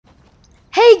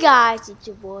Hey guys, it's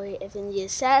your boy FNG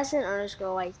Assassin _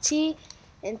 YT.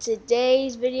 In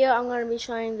today's video, I'm going to be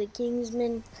showing the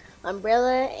KINGSMAN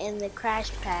umbrella and the crash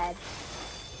pad.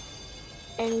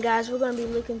 And guys, we're going to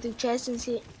be looking through chests and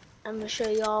see. I'm going to show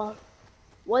y'all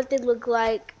what they look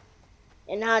like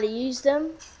and how to use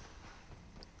them.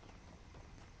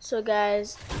 So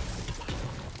guys,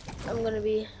 I'm going to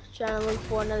be trying to look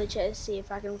for another chest, see if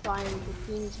I can find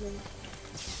the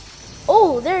KINGSMAN.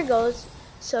 Oh, there it goes.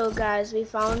 So guys, we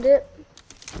found it.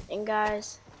 And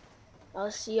guys,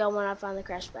 I'll see y'all when I find the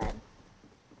crash pad.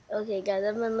 Okay guys,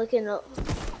 I've been looking a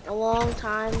long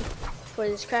time for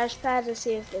this crash pad to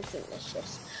see if it's in this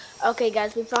chest. Okay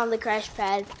guys, we found the crash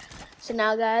pad. So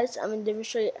now guys, I'm going to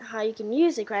demonstrate how you can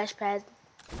use the crash pad.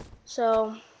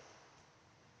 So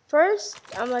first,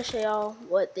 I'm going to show y'all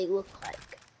what they look like.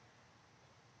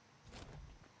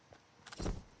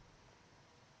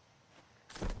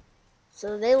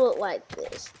 So they look like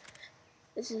this.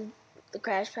 This is the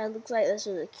crash pad looks like. This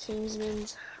is what the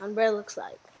KINGSMAN's umbrella looks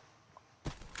like.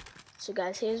 So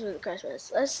guys, here's what the crash pad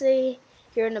is. Let's say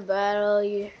you're in a battle,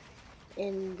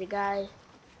 and the guy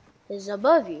is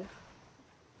above you,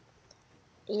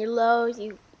 and you're low.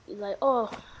 You're like, oh,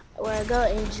 where I go,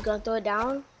 and you're just gonna throw it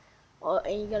down,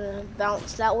 and you're gonna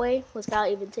bounce that way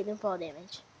without even taking fall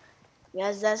damage.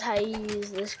 Guys, that's how you use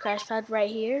this crash pad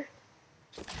right here.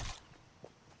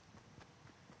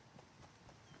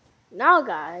 Now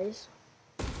guys,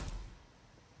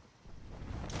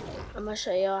 I'm gonna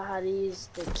show y'all how to use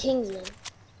the KINGSMAN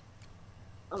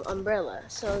umbrella.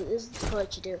 So this is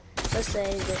what you do. Let's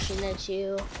say they're shooting at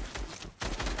you,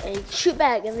 and you shoot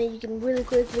back, and then you can really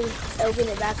quickly open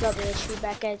it back up and then shoot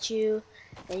back at you,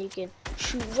 and you can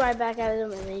shoot right back at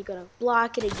them, and then you're gonna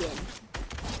block it again.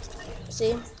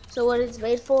 See? So what it's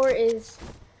made for is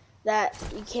that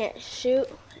you can't shoot,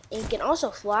 and you can also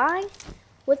fly.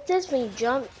 With this, when you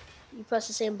jump, you press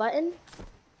the same button.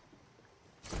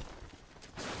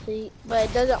 See? But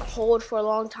it doesn't hold for a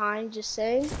long time, just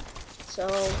saying. So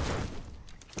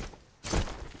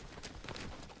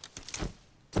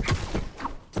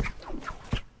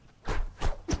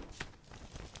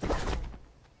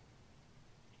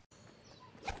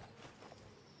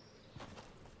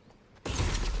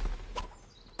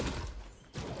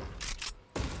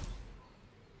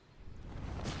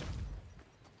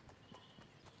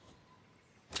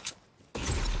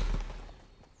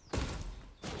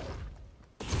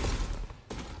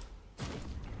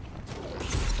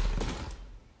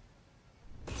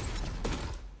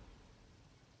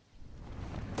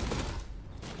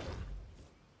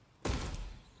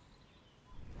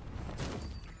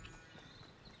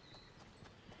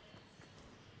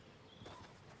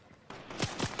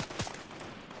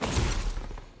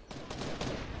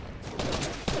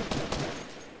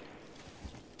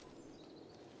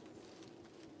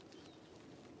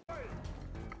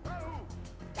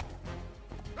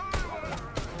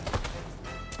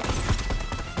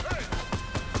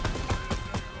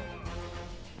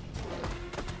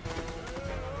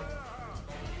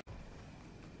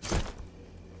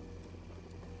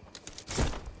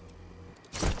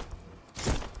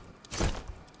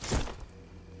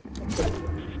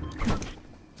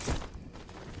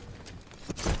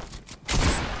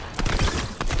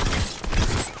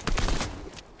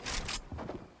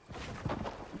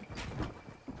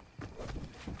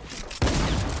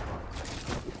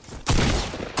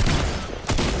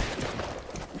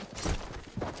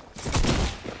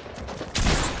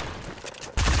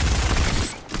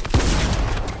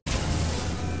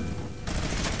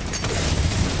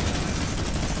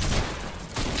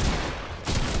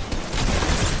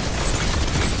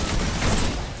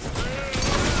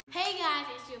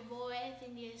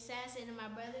FNG Assassin and my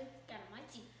brother got a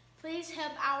mighty. Please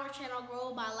help our channel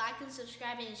grow by liking,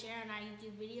 subscribing, and sharing our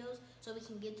YouTube videos so we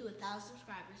can get to 1,000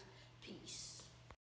 subscribers. Peace.